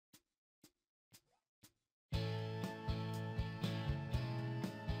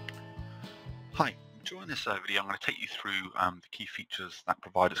Hi, during this video I'm going to take you through the key features that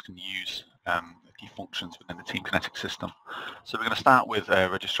providers can use, the key functions within the TeamKinetic system. So we're going to start with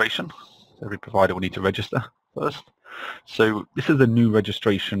registration. Every provider will need to register first. So this is the new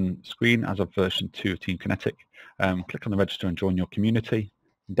registration screen as of version 2 of TeamKinetic. Click on the register and join your community.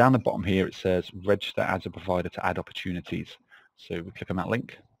 And down the bottom here it says register as a provider to add opportunities. So we click on that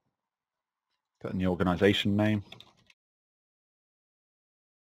link, put in the organization name,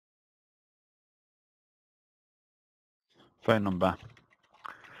 phone number.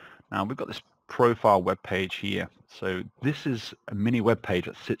 Now we've got this profile web page here. So this is a mini web page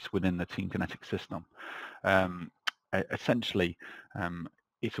that sits within the TeamKinetic system. Essentially,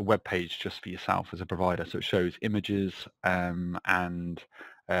 it's a web page just for yourself as a provider. So it shows images and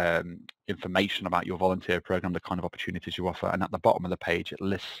information about your volunteer program, the kind of opportunities you offer. And at the bottom of the page, it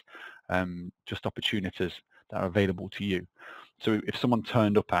lists just opportunities that are available to you. So if someone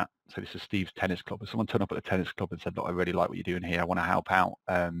turned up at, so this is Steve's tennis club, if someone turned up at the tennis club and said, look, I really like what you're doing here, I want to help out,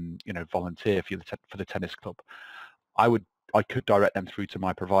 volunteer for the tennis club, I could direct them through to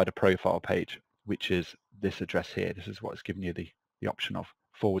my provider profile page, which is this address here. This is what it's giving you the option of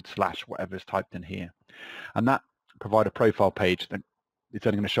 / whatever is typed in here. And that provider profile page, then it's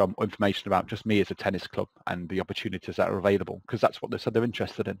only going to show information about just me as a tennis club and the opportunities that are available, because that's what they said they're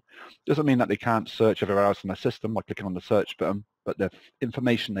interested in. Doesn't mean that they can't search everywhere else in the system by clicking on the search button, but the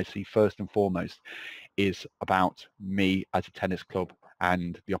information they see first and foremost is about me as a tennis club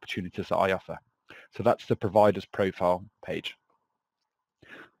and the opportunities that I offer. So that's the provider's profile page.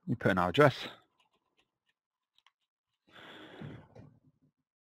 We put in our address.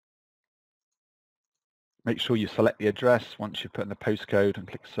 Make sure you select the address. Once you've put in the postcode and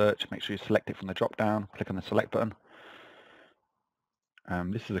click search, make sure you select it from the drop down, click on the select button.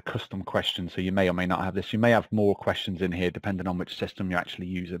 This is a custom question, so you may or may not have this. You may have more questions in here depending on which system you're actually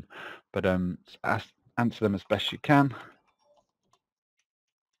using, but answer them as best you can.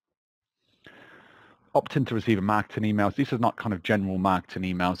 Opt in to receive marketing emails. These are not kind of general marketing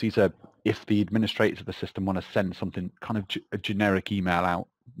emails. These are if the administrators of the system want to send something kind of a generic email out,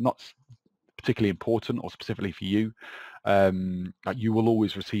 not particularly important or specifically for you. You will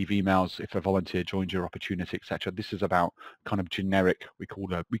always receive emails if a volunteer joins your opportunity, etc. This is about kind of generic, we call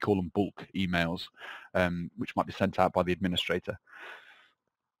them bulk emails, which might be sent out by the administrator.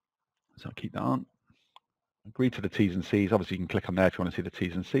 So I'll keep that on. Agree to the T's and C's. Obviously you can click on there if you want to see the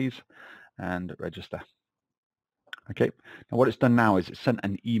T's and C's, and register. Okay, now what it's done now is it's sent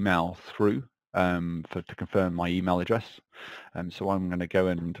an email through to confirm my email address. So I'm going to go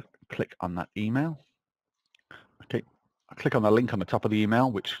and click on that email. Okay, I click on the link on the top of the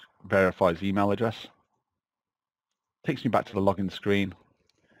email, which verifies the email address. Takes me back to the login screen,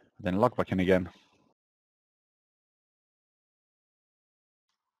 then log back in again.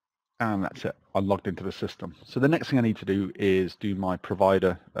 And that's it, I'm logged into the system. So the next thing I need to do is do my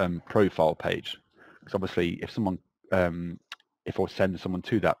provider profile page. Because obviously if someone, if I send someone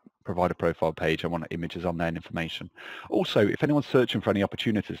to that provider profile page, I want images on there and information. Also, if anyone's searching for any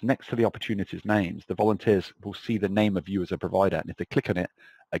opportunities, next to the opportunities names, the volunteers will see the name of you as a provider. And if they click on it,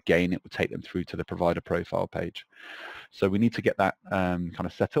 again, it will take them through to the provider profile page. So we need to get that kind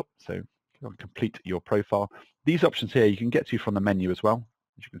of set up. So complete your profile. These options here you can get to from the menu as well.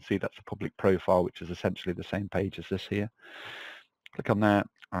 As you can see, that's a public profile, which is essentially the same page as this here. Click on there,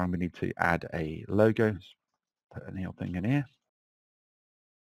 and we need to add a logo. Put any old thing in here.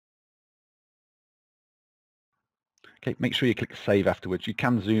 Okay, make sure you click save afterwards. You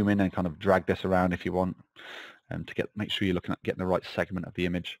can zoom in and kind of drag this around if you want, to make sure you're looking at getting the right segment of the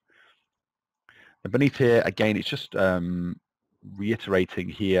image. And beneath here, again, it's just reiterating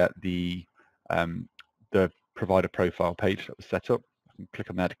here the provider profile page that was set up. I can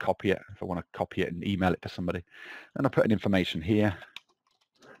click on there to copy it if I want to copy it and email it to somebody. And I put in information here.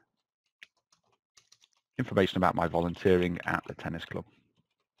 Information about my volunteering at the tennis club.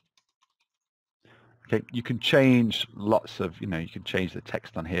 Okay, you can change lots of, you can change the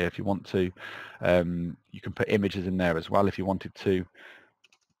text on here if you want to. You can put images in there as well if you wanted to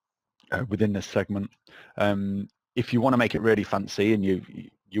within this segment. If you want to make it really fancy and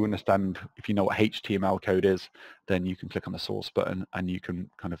you understand, if you know what HTML code is, then you can click on the source button and you can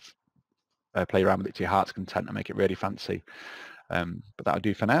kind of play around with it to your heart's content and make it really fancy. But that'll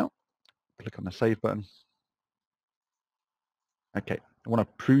do for now. Click on the save button. Okay, I want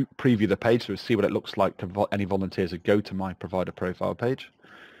to preview the page so we see what it looks like to any volunteers who go to my provider profile page.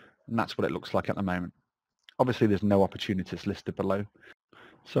 And that's what it looks like at the moment. Obviously, there's no opportunities listed below.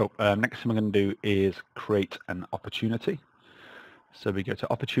 So next thing I'm going to do is create an opportunity. So we go to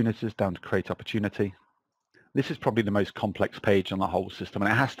opportunities, down to create opportunity. This is probably the most complex page on the whole system,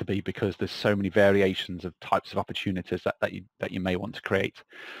 and it has to be because there's so many variations of types of opportunities that you may want to create.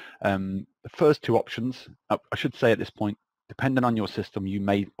 The first two options, I should say at this point, depending on your system, you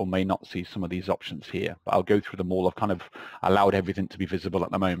may or may not see some of these options here, but I'll go through them all. I've kind of allowed everything to be visible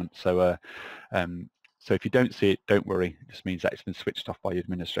at the moment. So so if you don't see it, don't worry. It just means that it's been switched off by the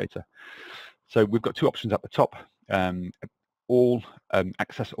administrator. So we've got two options at the top.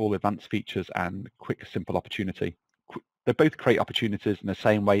 Access all advanced features and quick simple opportunity. They both create opportunities in the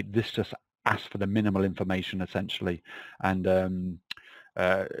same way. This just asks for the minimal information essentially, and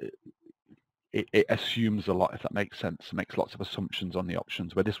it assumes a lot, if that makes sense. It makes lots of assumptions on the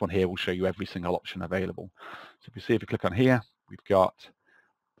options, where this one here will show you every single option available. So if you click on here, we've got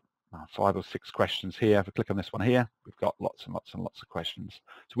 5 or 6 questions here. If we click on this one here, we've got lots and lots and lots of questions.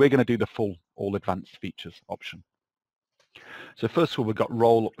 So we're going to do the full all advanced features option. So first of all, we've got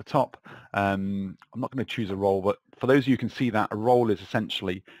role up the top. I'm not going to choose a role, but for those of you who can see that, a role is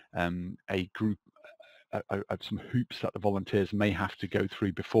essentially a group of some hoops that the volunteers may have to go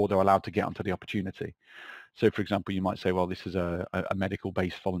through before they're allowed to get onto the opportunity. So for example, you might say, well, this is a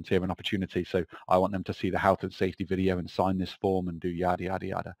medical-based volunteering opportunity, so I want them to see the health and safety video and sign this form and do yada, yada,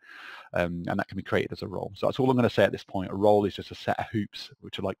 yada. And that can be created as a role. So that's all I'm going to say at this point. A role is just a set of hoops,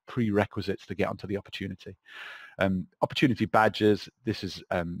 which are like prerequisites to get onto the opportunity. Opportunity badges, this is,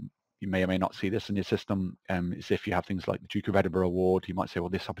 you may or may not see this in your system. It's if you have things like the Duke of Edinburgh Award, you might say, well,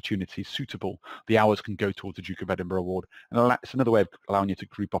 this opportunity is suitable. The hours can go towards the Duke of Edinburgh Award. And it's another way of allowing you to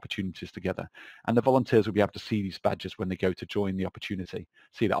group opportunities together. And the volunteers will be able to see these badges when they go to join the opportunity.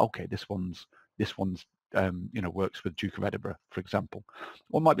 See that, okay, this one's works with Duke of Edinburgh, for example.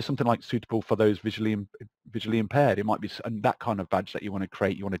 Or it might be something like suitable for those visually impaired. It might be that kind of badge that you want to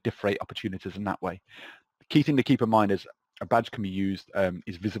create. You want to differentiate opportunities in that way. The key thing to keep in mind is a badge can be used,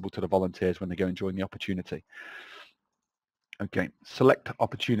 is visible to the volunteers when they go and join the opportunity. Okay, select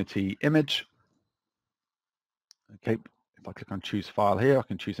opportunity image. Okay, if I click on choose file here, I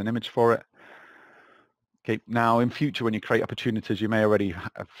can choose an image for it. Okay, now in future when you create opportunities, you may already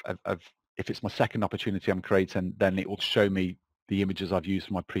have if it's my second opportunity I'm creating, then it will show me the images I've used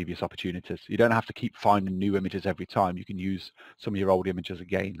for my previous opportunities. You don't have to keep finding new images every time. You can use some of your old images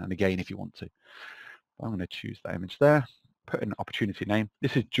again and again if you want to. I'm going to choose that image there, put in opportunity name.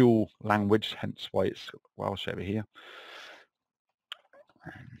 This is dual language, hence why it's Welsh over here.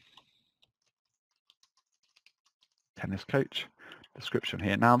 Tennis coach, description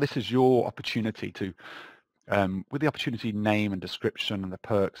here. Now this is your opportunity to, with the opportunity name and description and the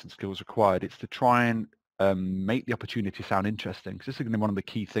perks and skills required, it's to try and make the opportunity sound interesting, because this is going to be one of the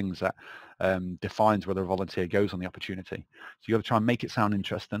key things that defines whether a volunteer goes on the opportunity. So you got to try and make it sound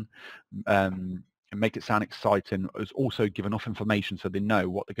interesting, and make it sound exciting. It's also give enough information so they know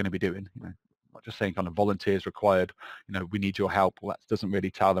what they're going to be doing. Not just saying kind of volunteers required, we need your help. Well, that doesn't really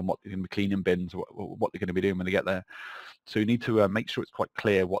tell them what they're going to be cleaning bins or what they're going to be doing when they get there. So you need to make sure it's quite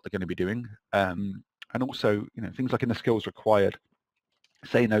clear what they're going to be doing. And also, things like in the skills required,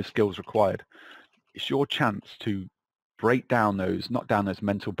 saying those skills required, it's your chance to break down knock down those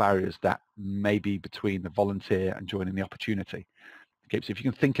mental barriers that may be between the volunteer and joining the opportunity. Okay, so if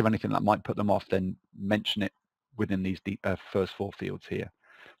you can think of anything that might put them off, then mention it within these first 4 fields here.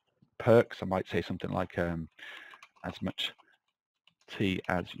 Perks, I might say something like as much tea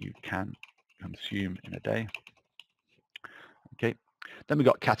as you can consume in a day. Okay, then we've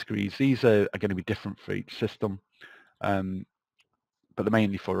got categories. These are going to be different for each system, but they're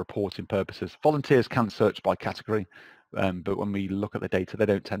mainly for reporting purposes. Volunteers can search by category, but when we look at the data, they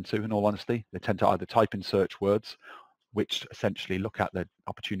don't tend to, in all honesty. They tend to either type in search words, which essentially look at the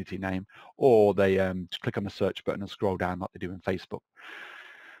opportunity name, or they click on the search button and scroll down like they do in Facebook.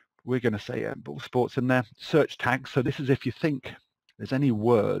 We're going to say ball sports in there. Search tags. So this is if you think there's any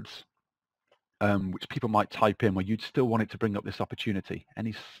words which people might type in where you'd still want it to bring up this opportunity.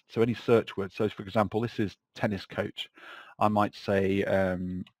 Any search words. So for example, this is tennis coach. I might say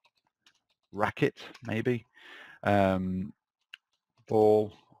racket, maybe,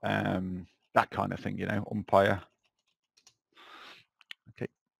 ball, that kind of thing, umpire.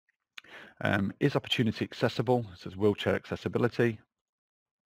 Okay. Is opportunity accessible? It says wheelchair accessibility.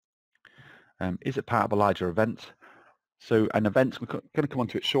 Is it part of a larger event? So an event, we're going to come on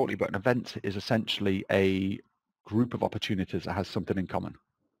to it shortly, but an event is essentially a group of opportunities that has something in common.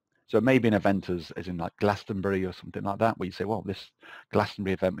 So it may be an event as in like Glastonbury or something like that, where you say, well, this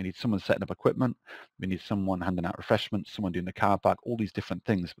Glastonbury event, we need someone setting up equipment, we need someone handing out refreshments, someone doing the car park, all these different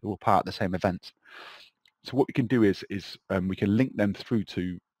things, but they're all part of the same event. So what we can do is we can link them through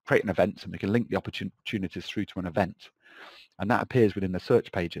to create an event, and we can link the opportunities through to an event. And that appears within the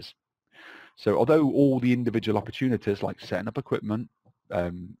search pages. So although all the individual opportunities like setting up equipment,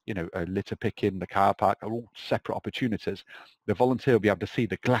 litter picking, the car park are all separate opportunities, the volunteer will be able to see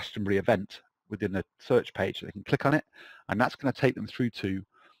the Glastonbury event within the search page. They can click on it, and that's going to take them through to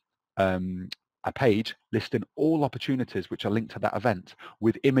a page listing all opportunities which are linked to that event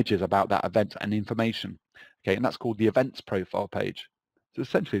with images about that event and information. Okay, and that's called the events profile page. So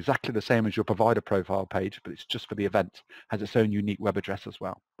essentially exactly the same as your provider profile page, but it's just for the event, has its own unique web address as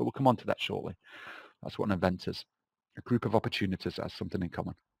well. But we'll come on to that shortly. That's what an event is. A group of opportunities that has something in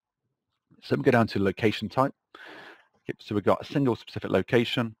common. So we go down to location type. Okay, so we've got a single specific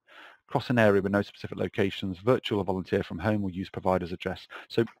location, across an area with no specific locations, virtual or volunteer from home, will use provider's address.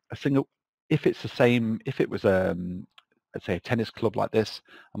 So a single, if it's the same, if it was let's say a tennis club like this,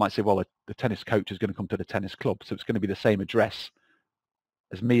 I might say, well, the tennis coach is going to come to the tennis club, so it's going to be the same address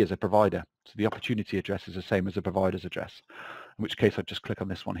as me as a provider. So the opportunity address is the same as the provider's address, in which case I'd just click on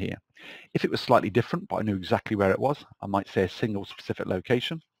this one here. If it was slightly different, but I knew exactly where it was, I might say a single specific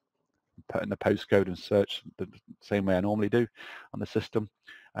location, put in the postcode and search the same way I normally do on the system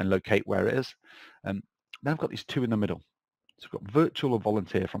and locate where it is. Then I've got these two in the middle. So we've got virtual or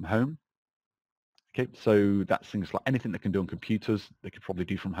volunteer from home. Okay, so that's things like anything they can do on computers, they could probably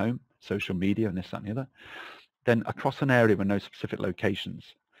do from home, social media and this, that and the other. Then across an area with no specific locations.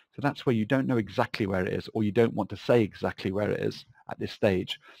 So that's where you don't know exactly where it is, or you don't want to say exactly where it is at this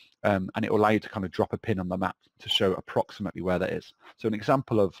stage. And it will allow you to kind of drop a pin on the map to show approximately where that is. So an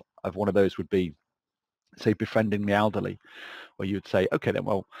example of one of those would be, say, befriending the elderly, where you would say, okay, then,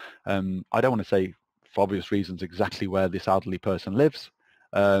 well, I don't want to say, for obvious reasons, exactly where this elderly person lives,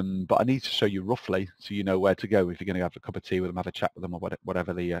 but I need to show you roughly so you know where to go if you're going to have a cup of tea with them, have a chat with them, or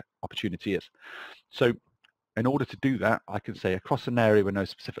whatever the opportunity is. So in order to do that, I can say across an area with no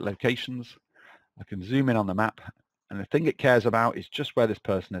specific locations, I can zoom in on the map, and the thing it cares about is just where this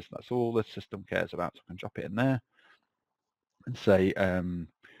person is. That's all the system cares about. So I can drop it in there and say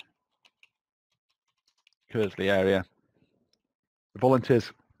Kersley area. The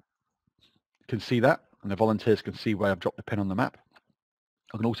volunteers can see that, and the volunteers can see where I've dropped the pin on the map.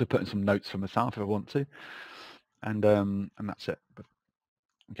 I can also put in some notes for myself if I want to, and that's it.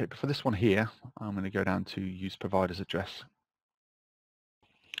 Okay, but for this one here, I'm going to go down to use provider's address.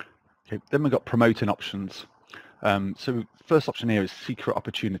 Okay, then we've got promoting options. So first option here is secret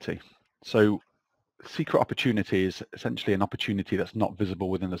opportunity. So secret opportunity is essentially an opportunity that's not visible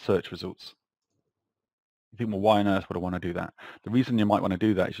within the search results. You think, well, why on earth would I want to do that? The reason you might want to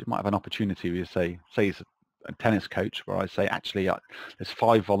do that is you might have an opportunity where you say it's a tennis coach, where I say, actually, there's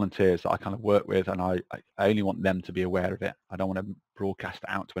 5 volunteers that I kind of work with, and I only want them to be aware of it. I don't want to broadcast it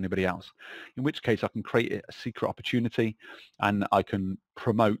out to anybody else. In which case, I can create a secret opportunity, and I can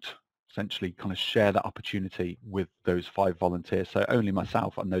promote, essentially kind of share that opportunity with those 5 volunteers. So only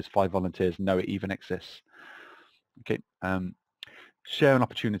myself and those 5 volunteers know it even exists. Okay. Share an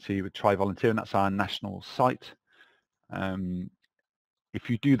opportunity with Try Volunteer, and that's our national site. If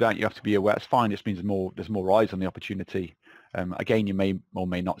you do that, you have to be aware. It's fine. This means there's more eyes on the opportunity. Again, you may or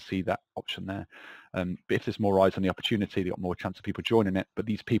may not see that option there. But if there's more eyes on the opportunity, you've got more chance of people joining it. But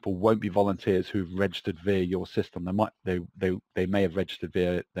these people won't be volunteers who've registered via your system. They may have registered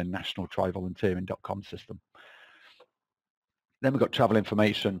via the national tryvolunteering.com system. Then we've got travel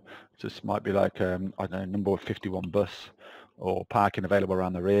information. So this might be like, I don't know, number 51 bus or parking available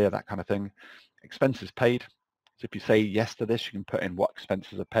around the rear, that kind of thing. Expenses paid. So if you say yes to this, you can put in what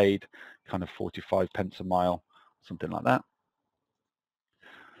expenses are paid, kind of 45 pence a mile, something like that.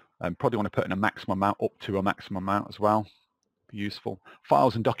 Probably want to put in a maximum amount, up to a maximum amount as well. Be useful.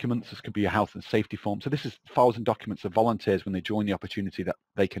 Files and documents, this could be a health and safety form. So this is files and documents of volunteers when they join the opportunity that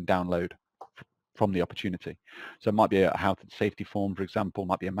they can download from the opportunity. So it might be a health and safety form, for example,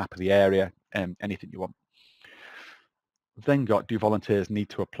 might be a map of the area, anything you want. We've then got, do volunteers need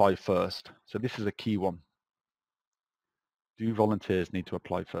to apply first? So this is a key one. Do volunteers need to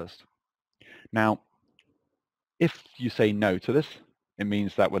apply first? Now, if you say no to this, it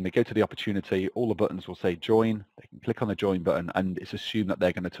means that when they go to the opportunity, all the buttons will say join. They can click on the join button, and it's assumed that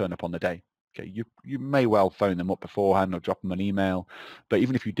they're going to turn up on the day. Okay, you may well phone them up beforehand or drop them an email, but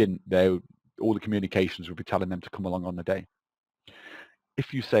even if you didn't, all the communications will be telling them to come along on the day.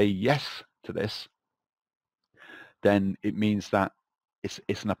 If you say yes to this, then it means that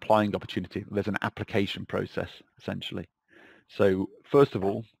it's an applying opportunity. There's an application process, essentially. So first of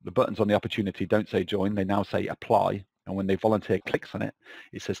all, the buttons on the opportunity don't say join, they now say apply. And when the volunteer clicks on it,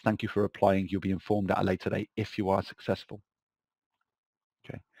 it says, thank you for applying. You'll be informed at a later date if you are successful.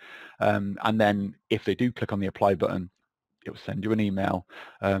 Okay. And then if they do click on the apply button, it will send you an email.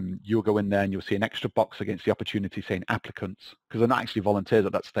 You'll go in there and you'll see an extra box against the opportunity saying applicants, because they're not actually volunteers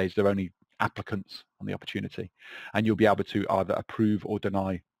at that stage. They're only applicants on the opportunity, and you'll be able to either approve or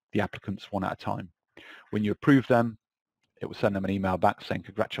deny the applicants one at a time. When you approve them, it will send them an email back saying,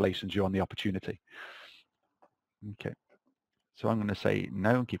 congratulations, you're on the opportunity. Okay. So I'm going to say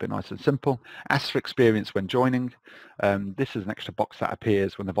no and keep it nice and simple. Ask for experience when joining. This is an extra box that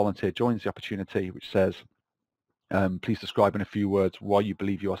appears when the volunteer joins the opportunity, which says, please describe in a few words why you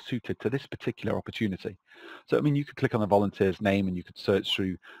believe you are suited to this particular opportunity. So, I mean, you could click on the volunteer's name and you could search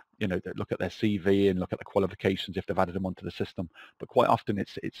through, look at their CV and look at the qualifications if they've added them onto the system. But quite often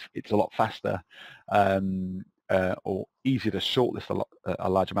it's a lot faster or easier to shortlist a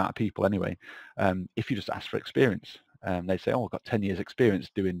large amount of people anyway, if you just ask for experience. They say, oh, I've got 10 years experience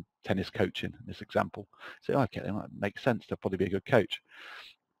doing tennis coaching in this example. Say, okay, that makes sense. They'll probably be a good coach.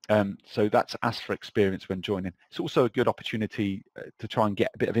 So that's ask for experience when joining. It's also a good opportunity to try and get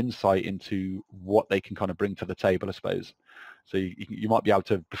a bit of insight into what they can kind of bring to the table, I suppose. So you might be able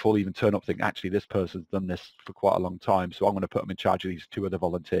to, before they even turn up, think, actually, this person's done this for quite a long time, so I'm going to put them in charge of these 2 other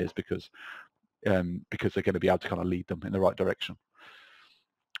volunteers because they're going to be able to kind of lead them in the right direction.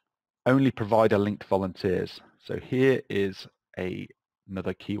 Only provider linked volunteers. So here is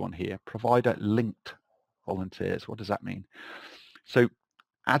another key one here. Provider linked volunteers. What does that mean? So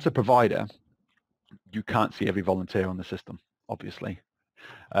as a provider, you can't see every volunteer on the system, obviously.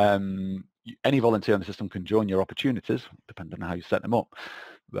 Any volunteer on the system can join your opportunities, depending on how you set them up,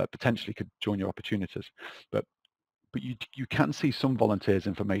 but potentially could join your opportunities. But you can see some volunteers'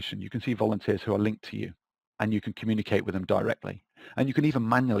 information. You can see volunteers who are linked to you, and you can communicate with them directly. And you can even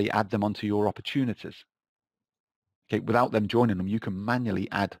manually add them onto your opportunities. Okay, without them joining them, you can manually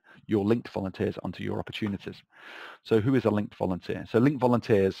add your linked volunteers onto your opportunities. So who is a linked volunteer? So linked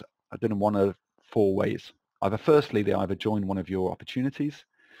volunteers are done in one of 4 ways. Firstly, they either join one of your opportunities,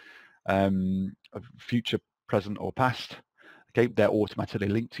 future, present, or past. Okay, they're automatically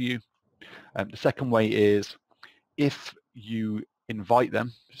linked to you. The second way is if you invite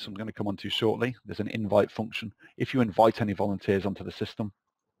them, which I'm going to come on to shortly. There's an invite function. If you invite any volunteers onto the system,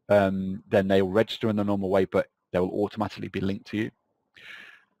 then they will register in the normal way, but they will automatically be linked to you.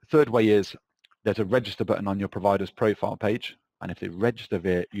 The third way is there's a register button on your provider's profile page, and if they register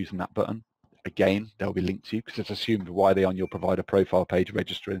via using that button, again, they'll be linked to you because it's assumed why they're on your provider profile page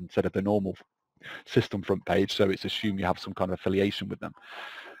registering instead of the normal system front page, so it's assumed you have some kind of affiliation with them.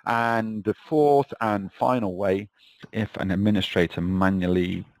 And the fourth and final way, if an administrator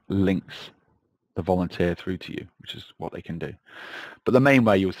manually links the volunteer through to you, which is what they can do. But the main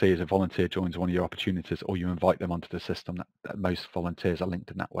way you'll see is a volunteer joins one of your opportunities or you invite them onto the system. That most volunteers are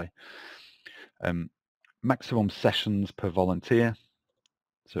linked in that way. Maximum sessions per volunteer.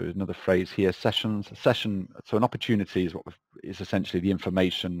 So another phrase here, sessions. So an opportunity is essentially the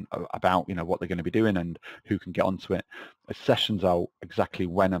information about what they're going to be doing and who can get onto it. Sessions are exactly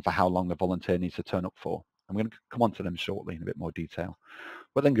when and for how long the volunteer needs to turn up for. I'm going to come on to them shortly in a bit more detail.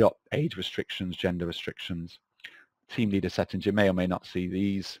 But then got age restrictions, gender restrictions, team leader settings. You may or may not see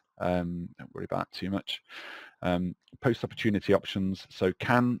these. Don't worry about it too much. Post opportunity options. So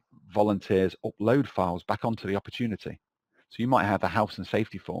can volunteers upload files back onto the opportunity? So you might have a health and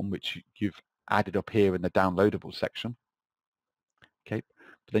safety form, which you've added up here in the downloadable section. Okay,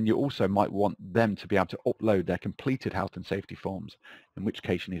 but then you also might want them to be able to upload their completed health and safety forms, in which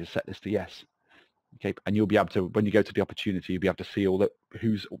case you need to set this to yes. Okay, and you'll be able to, when you go to the opportunity, you'll be able to see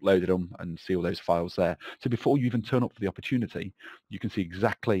who's uploaded them and see all those files there. So before you even turn up for the opportunity, you can see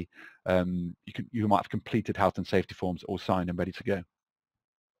exactly, you might have completed health and safety forms all signed and ready to go.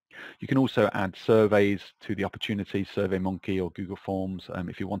 You can also add surveys to the opportunity, SurveyMonkey or Google Forms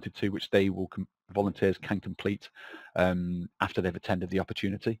if you wanted to, which volunteers can complete after they've attended the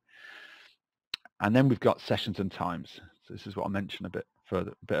opportunity. And then we've got sessions and times. So this is what I mentioned a bit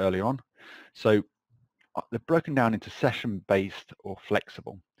earlier on. So they're broken down into session-based or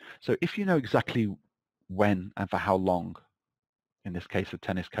flexible. So if you know exactly when and for how long, in this case a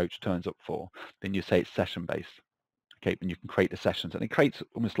tennis coach turns up for, then you say it's session-based. Okay, and you can create the sessions, and it creates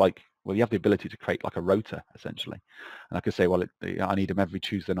almost like, well, you have the ability to create like a rota essentially. And I could say, well, I need them every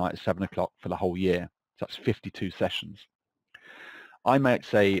Tuesday night at 7 o'clock for the whole year. So that's 52 sessions. I might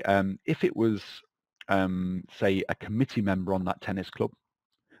say, if it was, say, a committee member on that tennis club,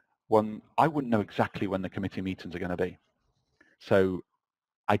 I wouldn't know exactly when the committee meetings are going to be. So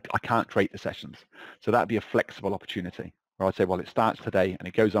I can't create the sessions. So that'd be a flexible opportunity where I'd say, well, it starts today and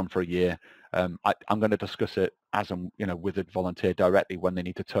it goes on for a year. I'm going to discuss it as with a volunteer directly when they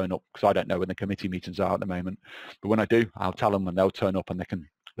need to turn up, because I don't know when the committee meetings are at the moment. But when I do, I'll tell them and they'll turn up, and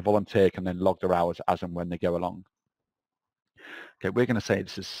the volunteer can then log their hours as and when they go along. Okay, we're going to say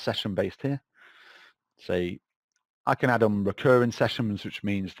this is session-based here. Say I can add on recurring sessions, which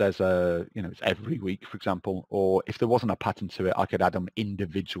means there's a, it's every week, for example, or if there wasn't a pattern to it, I could add on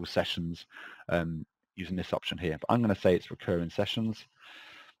individual sessions using this option here. But I'm going to say it's recurring sessions.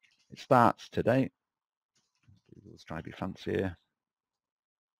 It starts today. Let's try to be fancy here.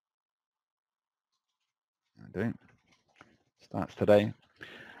 I don't. Starts today,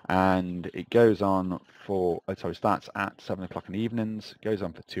 and it goes on for, starts at 7 o'clock in the evenings, goes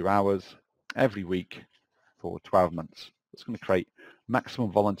on for 2 hours every week for 12 months. It's going to create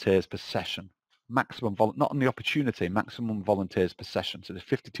maximum volunteers per session. Maximum, not on the opportunity, maximum volunteers per session. So there's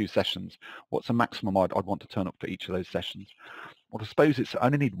 52 sessions. What's the maximum I'd want to turn up for each of those sessions? Well, I suppose I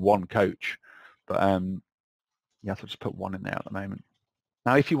only need one coach, but yeah, so I'll just put one in there at the moment.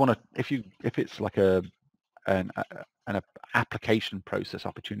 Now, if you want to, if it's like an application process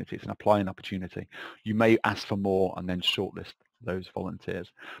opportunity, it's an applying opportunity, you may ask for more and then shortlist those volunteers.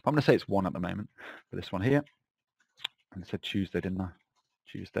 But I'm going to say it's one at the moment for this one here. And I said Tuesday, didn't I?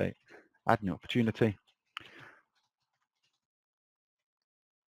 Tuesday, add new opportunity.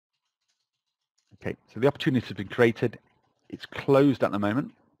 Okay, so the opportunity has been created. It's closed at the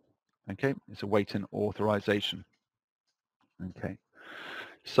moment. Okay, it's awaiting authorization. Okay,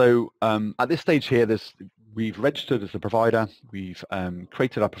 so at this stage here, we've registered as a provider, we've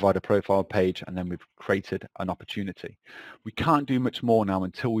created our provider profile page, and then we've created an opportunity. We can't do much more now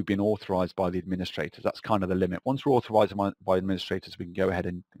until we've been authorized by the administrators. That's kind of the limit. Once we're authorized by administrators, we can go ahead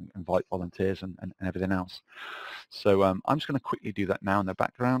and invite volunteers and everything else. So I'm just going to quickly do that now in the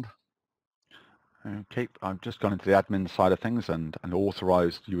background. Okay, I've just gone into the admin side of things and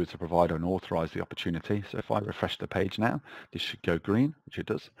authorized you as a provider and authorized the opportunity. So if I refresh the page now, this should go green, which it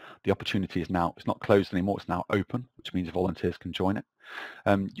does. The opportunity is now, it's not closed anymore, it's now open, which means volunteers can join it.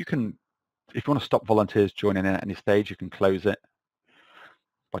 You can, if you want to stop volunteers joining in at any stage, you can close it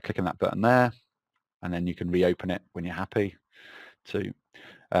by clicking that button there, and then you can reopen it when you're happy to.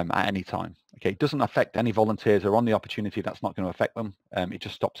 At any time. Okay, it doesn't affect any volunteers who are on the opportunity. That's not going to affect them. It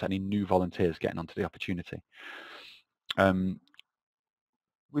just stops any new volunteers getting onto the opportunity. We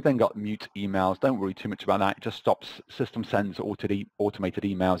then got mute emails. Don't worry too much about that. It just stops. System sends automated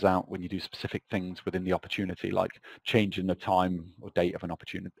emails out when you do specific things within the opportunity, like changing the time or date of an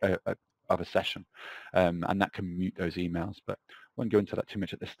opportunity of a session, and that can mute those emails. But I won't go into that too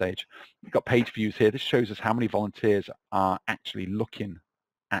much at this stage. We've got page views here. This shows us how many volunteers are actually looking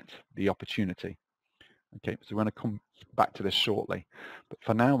at the opportunity. Okay, so we're going to come back to this shortly, but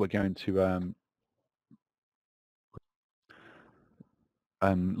for now we're going to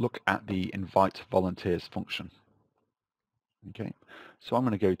look at the invite volunteers function. Okay, so I'm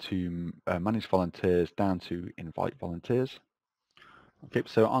going to go to manage volunteers down to invite volunteers. Okay,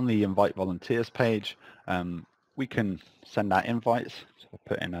 so on the invite volunteers page, we can send out invites. So I'll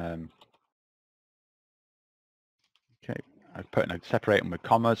put in okay, I've put in separate them with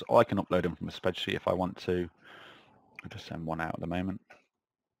commas, or I can upload them from a spreadsheet if I want to. I'll just send one out at the moment.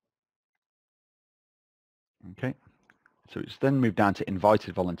 Okay, so it's then moved down to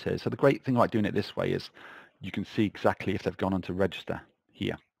invited volunteers. So the great thing about doing it this way is you can see exactly if they've gone on to register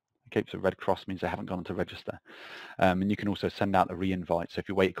here. Okay, so red cross means they haven't gone on to register. And you can also send out a re-invite. So if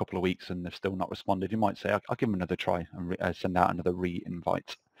you wait a couple of weeks and they've still not responded, you might say, I'll give them another try and send out another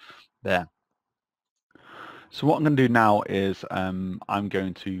re-invite there. So what I'm going to do now is I'm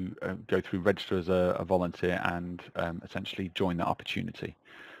going to go through register as a volunteer and essentially join that opportunity.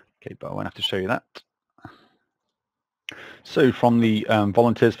 Okay, but I won't have to show you that. So from the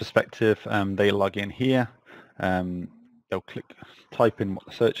volunteers perspective, they log in here. They'll type in what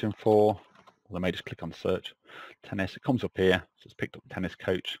they're searching for. Or they may just click on search. Tennis, it comes up here. So it's picked up tennis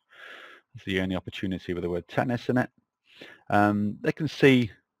coach. It's the only opportunity with the word tennis in it. They can see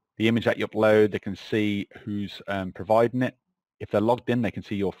the image that you upload. They can see who's providing it. If they're logged in, they can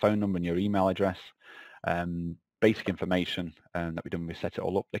see your phone number and your email address. Basic information that we've done when we set it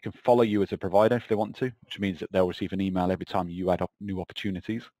all up. They can follow you as a provider if they want to, which means that they'll receive an email every time you add up new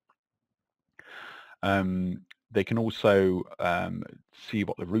opportunities. They can also see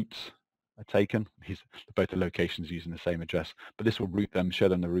what the routes are taken. Both the locations using the same address, but this will route them, show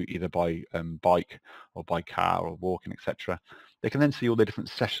them the route either by bike or by car or walking, etc. They can then see all the different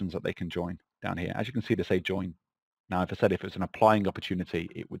sessions that they can join down here. As you can see, they say join. Now, if I said if it's an applying opportunity,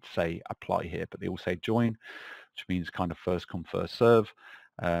 it would say apply here, but they all say join, which means kind of first come, first serve,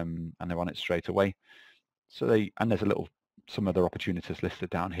 and they're on it straight away. So there's some other opportunities listed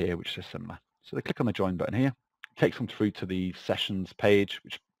down here, which is similar. So they click on the join button here, it takes them through to the sessions page,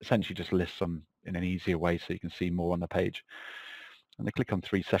 which essentially just lists them in an easier way so you can see more on the page. And they click on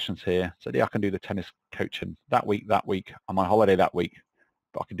 3 sessions here. So yeah, I can do the tennis coaching that week, I'm on holiday that week,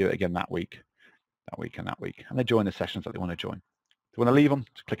 but I can do it again that week. that week and that week, and they join the sessions that they want to join. If they want to leave them,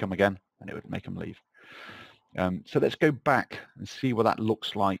 just click them again, and it would make them leave. So let's go back and see what that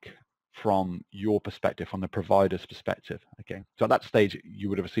looks like from your perspective, from the provider's perspective. Okay, so at that stage, you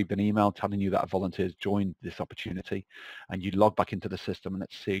would have received an email telling you that a volunteer has joined this opportunity, and you log back into the system, and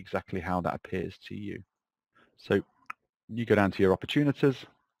let's see exactly how that appears to you. So you go down to your opportunities,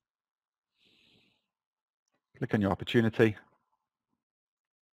 click on your opportunity,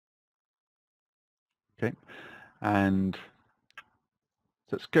 okay, and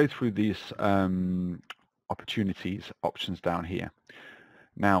so let's go through these opportunities options down here.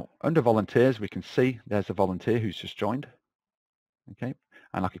 Now, under volunteers, we can see there's a volunteer who's just joined, okay,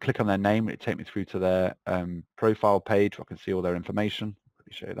 and I can click on their name, and it take me through to their profile page, where I can see all their information. Let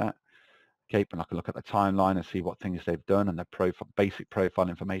me show you that. Okay, and I can look at the timeline and see what things they've done and their basic profile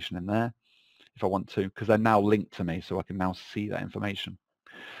information in there, if I want to, because they're now linked to me, so I can now see that information.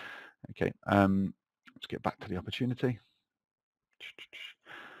 Okay, let's get back to the opportunity.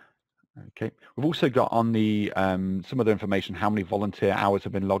 Okay, we've also got on the some other information, how many volunteer hours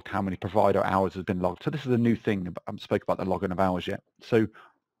have been logged, how many provider hours has been logged. So this is a new thing. I haven't spoke about the logging of hours yet. So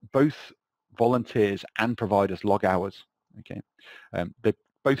both volunteers and providers log hours. Okay, they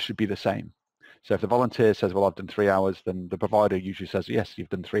both should be the same. So if the volunteer says, well, I've done 3 hours, then the provider usually says, yes, you've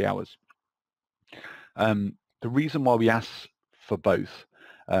done 3 hours. The reason why we ask for both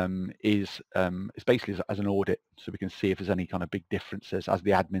is basically as an audit, so we can see if there's any kind of big differences, as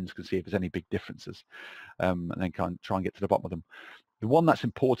the admins can see if there's any big differences, and then kind of try and get to the bottom of them. The one that's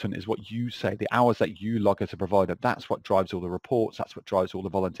important is what you say, the hours that you log as a provider. That's what drives all the reports, that's what drives all the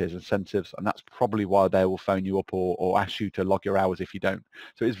volunteers' incentives, and that's probably why they will phone you up or ask you to log your hours if you don't.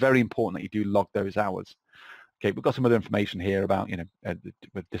 So it's very important that you do log those hours. Okay, we've got some other information here about, you know,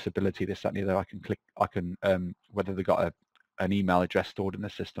 with disability, this, that, and the other. I can whether they've got an email address stored in the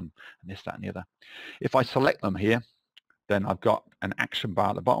system, and this, that, and the other. If I select them here, then I've got an action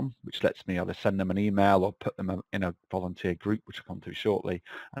bar at the bottom, which lets me either send them an email or put them in a volunteer group, which I'll come to shortly,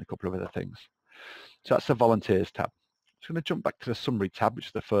 and a couple of other things. So that's the volunteers tab. I'm just going to jump back to the summary tab, which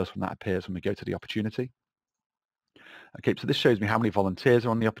is the first one that appears when we go to the opportunity. Okay, so this shows me how many volunteers are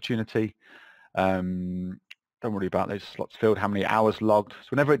on the opportunity. Don't worry about those slots filled, how many hours logged. So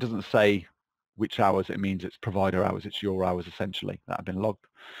whenever it doesn't say which hours, it means it's provider hours, it's your hours essentially that have been logged.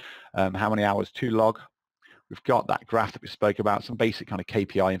 How many hours to log. We've got that graph that we spoke about, some basic kind of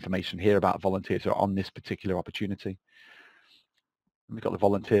KPI information here about volunteers who are on this particular opportunity. And we've got the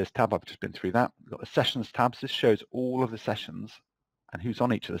volunteers tab, I've just been through that. We've got the sessions tabs, this shows all of the sessions and who's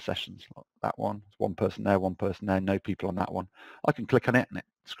on each of the sessions. That one person there, no people on that one. I can click on it and it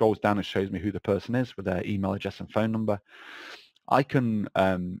scrolls down and shows me who the person is with their email address and phone number. I can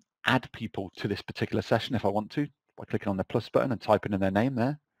add people to this particular session if I want to by clicking on the plus button and typing in their name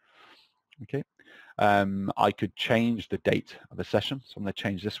there. Okay. I could change the date of the session. So I'm going to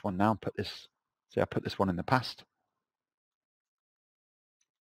change this one now and put this, say I put this one in the past.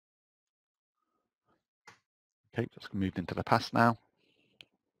 Okay, just moved into the past now,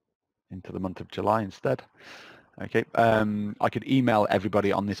 into the month of July instead. Okay, I could email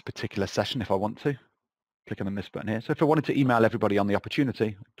everybody on this particular session if I want to. Clicking on this button here. So if I wanted to email everybody on the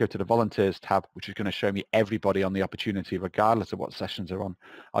opportunity, go to the volunteers tab, which is going to show me everybody on the opportunity regardless of what sessions they're on.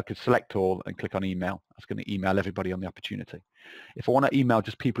 I could select all and click on email. That's going to email everybody on the opportunity. If I want to email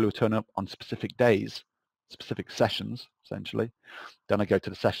just people who turn up on specific days, specific sessions essentially, then I go to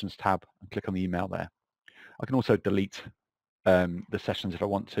the sessions tab and click on the email there. I can also delete the sessions if I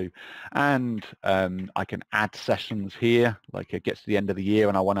want to, and I can add sessions here, like it gets to the end of the year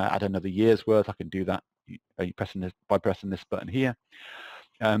and I want to add another year's worth. I can do that by pressing this button here.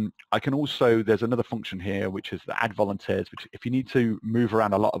 I can also, there's another function here which is the add volunteers, which if you need to move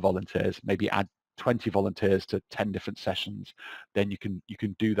around a lot of volunteers, maybe add 20 volunteers to 10 different sessions, then you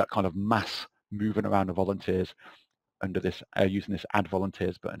can do that kind of mass moving around of volunteers under this using this add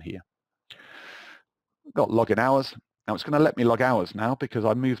volunteers button here. We've got login hours. Now it's going to let me log hours now because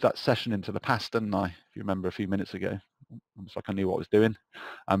I moved that session into the past, didn't I? If you remember a few minutes ago. It's like I knew what I was doing.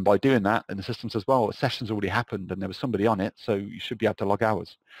 And by doing that, and the system says, well, the session's already happened and there was somebody on it, so you should be able to log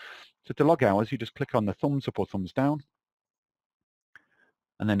hours. So to log hours, you just click on the thumbs up or thumbs down.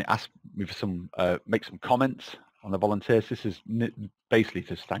 And then it asks me for some, make some comments on the volunteers. This is basically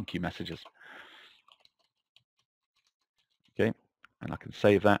just thank you messages. Okay, and I can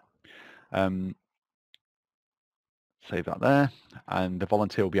save that. Save that there, and the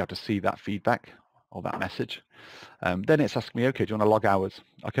volunteer will be able to see that feedback or that message. Then it's asking me, okay, do you want to log hours?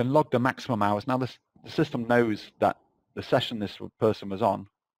 I can log the maximum hours. Now the system knows that the session this person was on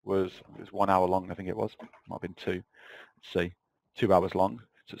was 1 hour long, I think it was. Might have been 2. Let's see, 2 hours long.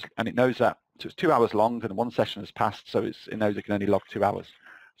 So and it knows that, so it's 2 hours long and one session has passed, so it knows it can only log 2 hours.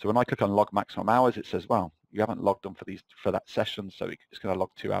 So when I click on log maximum hours, it says, well, you haven't logged on for that session, so it's going to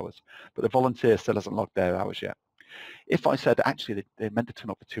log 2 hours. But the volunteer still hasn't logged their hours yet. If I said, actually, they meant to turn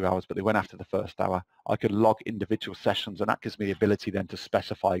up for 2 hours, but they went after the first hour, I could log individual sessions, and that gives me the ability then to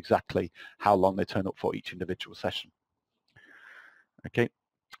specify exactly how long they turn up for each individual session. Okay.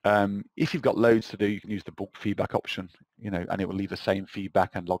 If you've got loads to do, you can use the bulk feedback option, and it will leave the same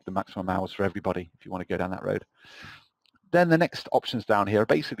feedback and log the maximum hours for everybody if you want to go down that road. Then the next options down here are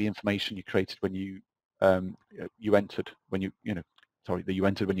basically the information you created when you entered when you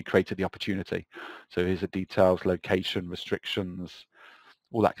created the opportunity. So here's the details, location, restrictions,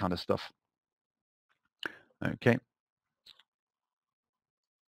 all that kind of stuff. Okay.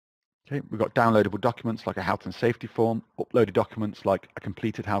 Okay, we've got downloadable documents like a health and safety form, uploaded documents like a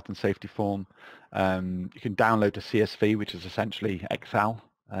completed health and safety form. You can download a CSV, which is essentially Excel,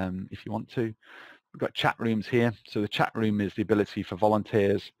 if you want to. We've got chat rooms here. So the chat room is the ability for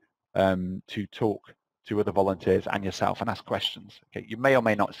volunteers to talk to other volunteers and yourself and ask questions. Okay, you may or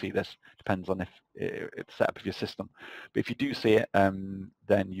may not see this, depends on if it's set up of your system. But if you do see it,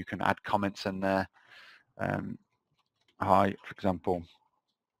 then you can add comments in there. Hi, for example.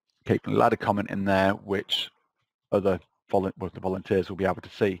 Okay, you can add a comment in there which the volunteers will be able to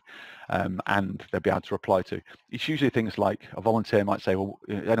see, and they'll be able to reply to. It's usually things like a volunteer might say, well,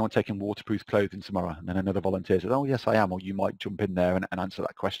 is anyone taking waterproof clothing tomorrow? And then another volunteer says, oh yes I am, or you might jump in there and answer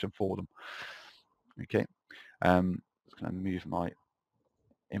that question for them. Okay, I'm just going to move my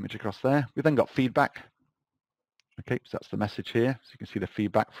image across there. We've then got feedback. Okay, so that's the message here. So you can see the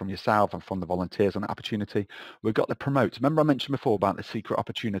feedback from yourself and from the volunteers on that opportunity. We've got the promote. Remember I mentioned before about the secret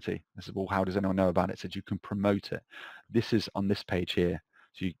opportunity. This is, well, how does anyone know about it? It said you can promote it. This is on this page here.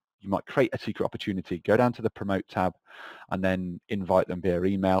 So you might create a secret opportunity, go down to the promote tab and then invite them via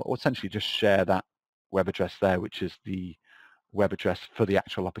email, or essentially just share that web address there, which is the web address for the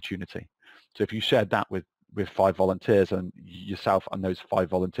actual opportunity. So if you shared that with 5 volunteers, and yourself and those 5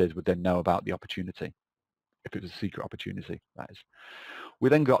 volunteers would then know about the opportunity. If it was a secret opportunity, that is. We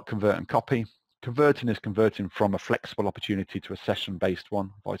then got convert and copy. Converting is converting from a flexible opportunity to a session-based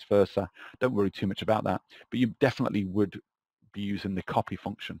one, vice versa. Don't worry too much about that, but you definitely would be using the copy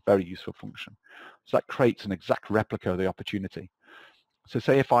function, very useful function. So that creates an exact replica of the opportunity. So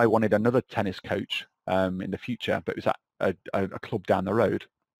say if I wanted another tennis coach in the future, but it was at a club down the road,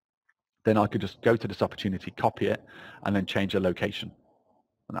 then I could just go to this opportunity, copy it, and then change the location,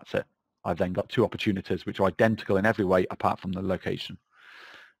 and that's it. I've then got 2 opportunities which are identical in every way apart from the location.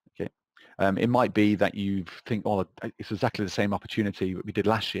 Okay, it might be that you think, oh, it's exactly the same opportunity that we did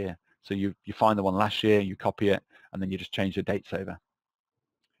last year. So you find the one last year, you copy it, and then you just change the dates over.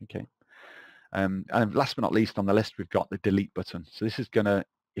 Okay, and last but not least on the list, we've got the delete button. So this is going to,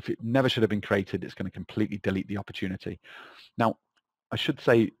 if it never should have been created, it's going to completely delete the opportunity. Now, I should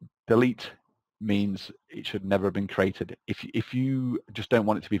say delete means it should never have been created. If you just don't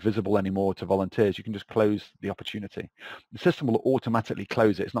want it to be visible anymore to volunteers, you can just close the opportunity. The system will automatically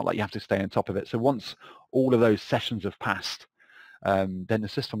close it. It's not like you have to stay on top of it. So once all of those sessions have passed, then the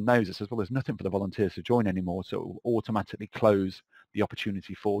system knows, it says, well, there's nothing for the volunteers to join anymore, so it will automatically close the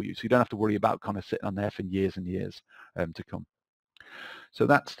opportunity for you. So you don't have to worry about kind of sitting on there for years and years to come. So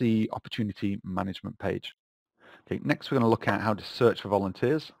that's the opportunity management page. Okay, next we're going to look at how to search for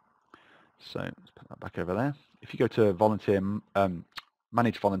volunteers. So let's put that back over there. If you go to volunteer,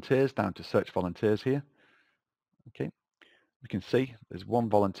 manage volunteers, down to search volunteers here, okay, we can see there's 1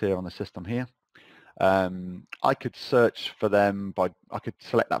 volunteer on the system here. I could search for them I could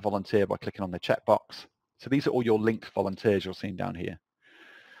select that volunteer by clicking on the checkbox. So these are all your linked volunteers you're seeing down here.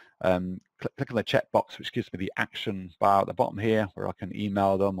 Click on the checkbox, which gives me the action bar at the bottom here, where I can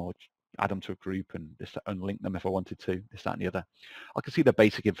email them or add them to a group and just unlink them if I wanted to, this, that, and the other. I can see the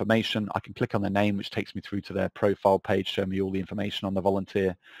basic information. I can click on the name, which takes me through to their profile page, showing me all the information on the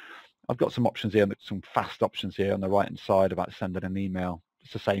volunteer. I've got some options here, some fast options here on the right-hand side about sending an email.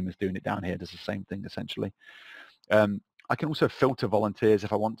 It's the same as doing it down here. Does the same thing, essentially. I can also filter volunteers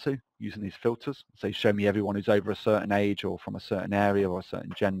if I want to, using these filters. Say, show me everyone who's over a certain age or from a certain area or a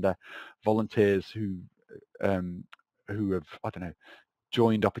certain gender. Volunteers who have, I don't know,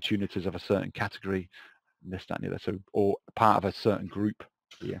 joined opportunities of a certain category, this, that, and the other, so, or part of a certain group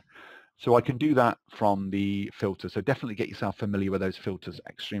here. So I can do that from the filter. So definitely get yourself familiar with those filters,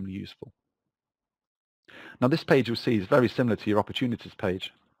 extremely useful. Now this page you'll see is very similar to your opportunities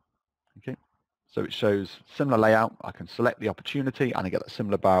page. Okay, so it shows similar layout. I can select the opportunity and I get that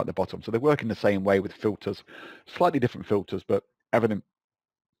similar bar at the bottom. So they work in the same way with filters, slightly different filters, but everything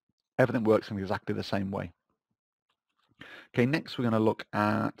works in exactly the same way. Okay, next we're going to look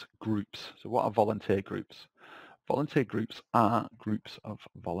at groups. So what are volunteer groups? Volunteer groups are groups of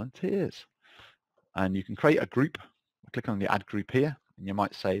volunteers. And you can create a group. Click on the add group here, and you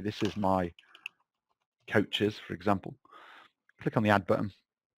might say, this is my coaches, for example. Click on the add button.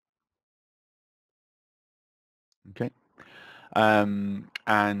 Okay. And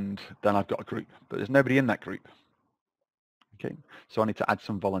then I've got a group, but there's nobody in that group. Okay, so I need to add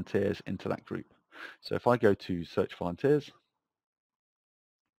some volunteers into that group. So if I go to search volunteers,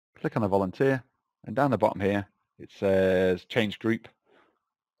 click on the volunteer, and down the bottom here, it says change group,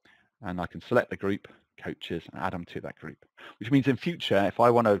 and I can select the group, coaches, and add them to that group. Which means in future, if I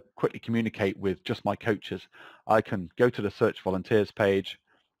want to quickly communicate with just my coaches, I can go to the search volunteers page,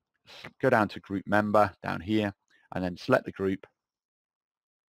 go down to group member down here, and then select the group, get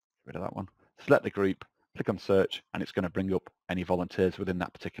rid of that one, select the group, click on search, and it's going to bring up any volunteers within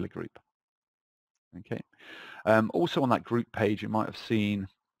that particular group. Okay. Also on that group page, you might have seen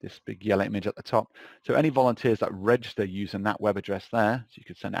this big yellow image at the top. So any volunteers that register using that web address there, so you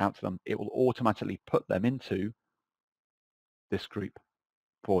could send it out to them, it will automatically put them into this group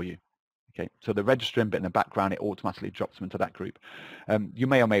for you. Okay, so the registering bit in the background, it automatically drops them into that group. You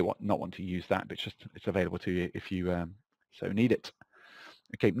may or may not want to use that, but it's available to you if you so need it.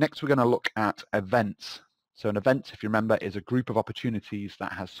 Okay, next we're going to look at events. So an event, if you remember, is a group of opportunities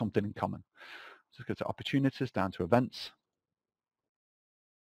that has something in common. So go to opportunities, down to events.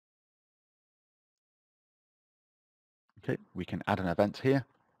 Okay, we can add an event here.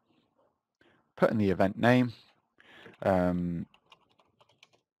 Put in the event name,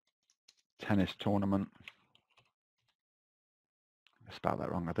 tennis tournament. I spelled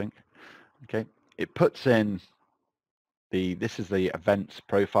that wrong, I think. Okay, it puts in this is the events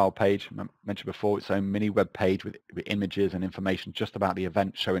profile page. I mentioned before, its own mini web page with images and information just about the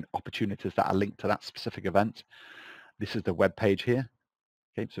event, showing opportunities that are linked to that specific event. This is the web page here.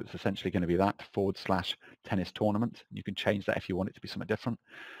 Okay, so it's essentially going to be that / tennis tournament. You can change that if you want it to be something different.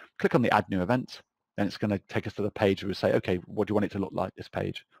 Click on the add new event, then it's going to take us to the page where we say, okay, what do you want it to look like, this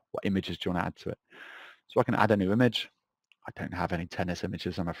page? What images do you want to add to it? So I can add a new image. I don't have any tennis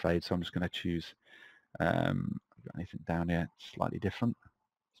images, I'm afraid, so I'm just going to choose, got anything down here slightly different.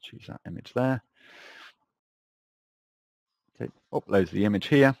 Let's choose that image there. Okay, uploads the image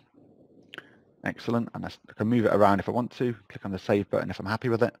here. Excellent, and I can move it around if I want to. Click on the save button if I'm happy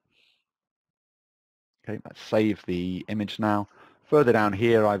with it. Okay, let's save the image now. Further down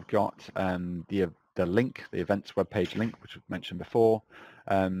here, I've got the link, the events webpage link, which I've mentioned before.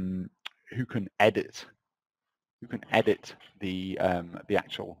 Who can edit the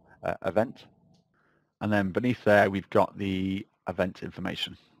actual event, and then beneath there we've got the event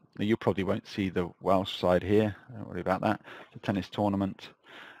information. Now you probably won't see the Welsh side here. Don't worry about that. The tennis tournament,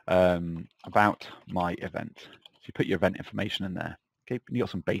 about my event. So you put your event information in there. Okay, you got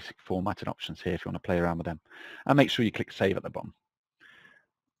some basic formatting options here if you want to play around with them, and make sure you click save at the bottom.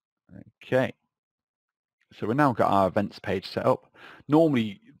 Okay, so we've now got our events page set up.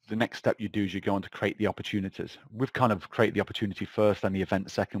 Normally the next step you do is you go on to create the opportunities. We've kind of created the opportunity first and the event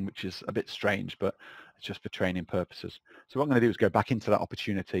second, which is a bit strange, but it's just for training purposes. So what I'm going to do is go back into that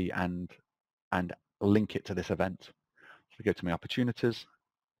opportunity and link it to this event. So go to my opportunities,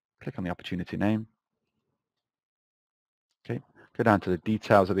 click on the opportunity name. Okay, go down to the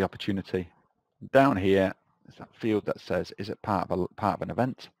details of the opportunity. Down here is that field that says, is it part of an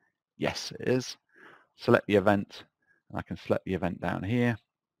event? Yes, it is. Select the event, and I can select the event down here.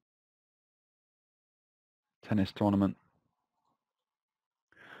 Tennis tournament.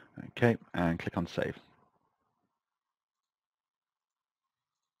 Okay, and click on save.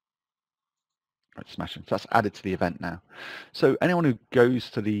 Right, smashing. So that's added to the event now. So anyone who goes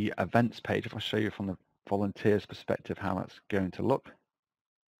to the events page, if I show you from the volunteers perspective how that's going to look.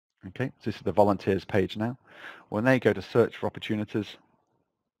 Okay, so this is the volunteers page now. When they go to search for opportunities,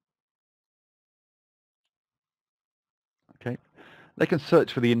 okay, they can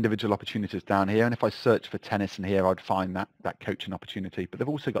search for the individual opportunities down here, and if I search for tennis in here, I'd find that coaching opportunity. But they've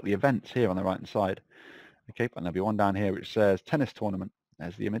also got the events here on the right-hand side. Okay, and there'll be one down here which says tennis tournament.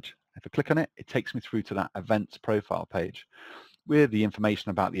 There's the image. If I click on it, it takes me through to that events profile page with the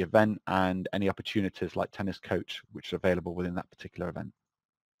information about the event and any opportunities like tennis coach, which are available within that particular event.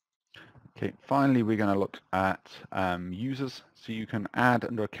 Okay, finally, we're going to look at users. So you can add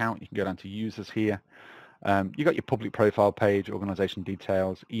under account, you can go down to users here. You got your public profile page, organization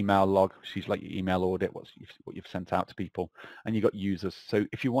details, email log, which is like your email audit, what you've sent out to people, and you got users. So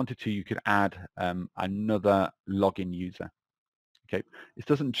if you wanted to, you could add another login user. Okay, this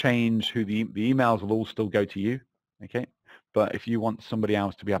doesn't change who the emails will all still go to you. Okay, but if you want somebody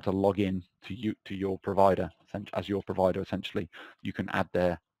else to be able to log in to your provider as your provider, essentially, you can add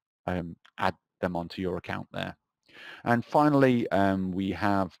them onto your account there. And finally, we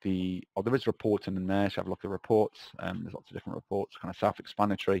have there is reporting in there, so have a look at the reports. There's lots of different reports, kind of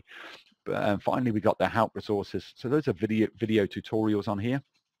self-explanatory. But finally, we got the help resources. So those are video tutorials on here,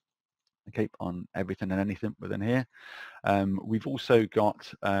 okay, on everything and anything within here. We've also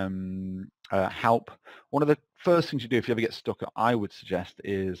got help. One of the first things you do if you ever get stuck, I would suggest,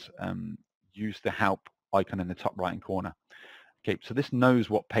 is use the help icon in the top right-hand corner. Okay, so this knows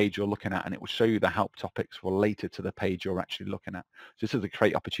what page you're looking at, and it will show you the help topics related to the page you're actually looking at. So this is the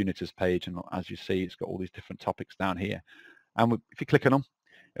Create Opportunities page, and as you see, it's got all these different topics down here. And if you click on them,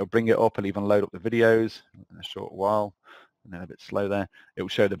 it'll bring it up and even load up the videos in a short while, and then a bit slow there. It will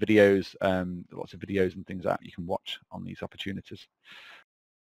show the videos, lots of videos and things that you can watch on these opportunities.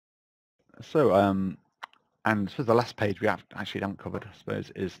 So, and so the last page we haven't covered, I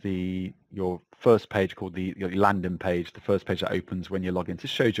suppose, is your first page called your landing page, the first page that opens when you log in.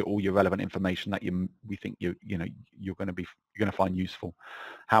 This shows you all your relevant information that we think you're going to find useful.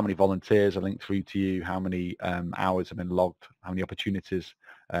 How many volunteers are linked through to you? How many hours have been logged? How many opportunities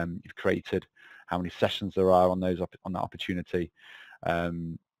you've created? How many sessions there are on that opportunity?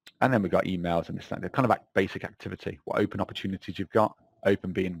 And then we've got emails and this thing. They're kind of basic activity. What open opportunities you've got?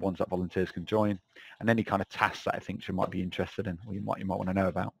 Open being ones that volunteers can join, and any kind of tasks that I think you might be interested in or you might want to know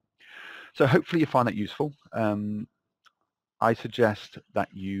about. So hopefully you find that useful. I suggest that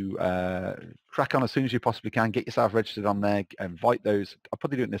you crack on as soon as you possibly can, get yourself registered on there, invite those. I'll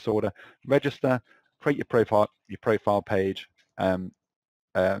probably do it in this order: register, create your profile page, and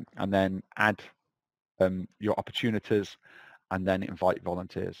then add your opportunities, and then invite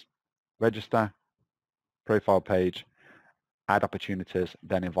volunteers. Register, profile page, add opportunities,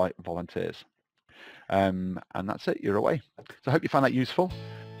 then invite volunteers. And that's it, you're away. So I hope you find that useful.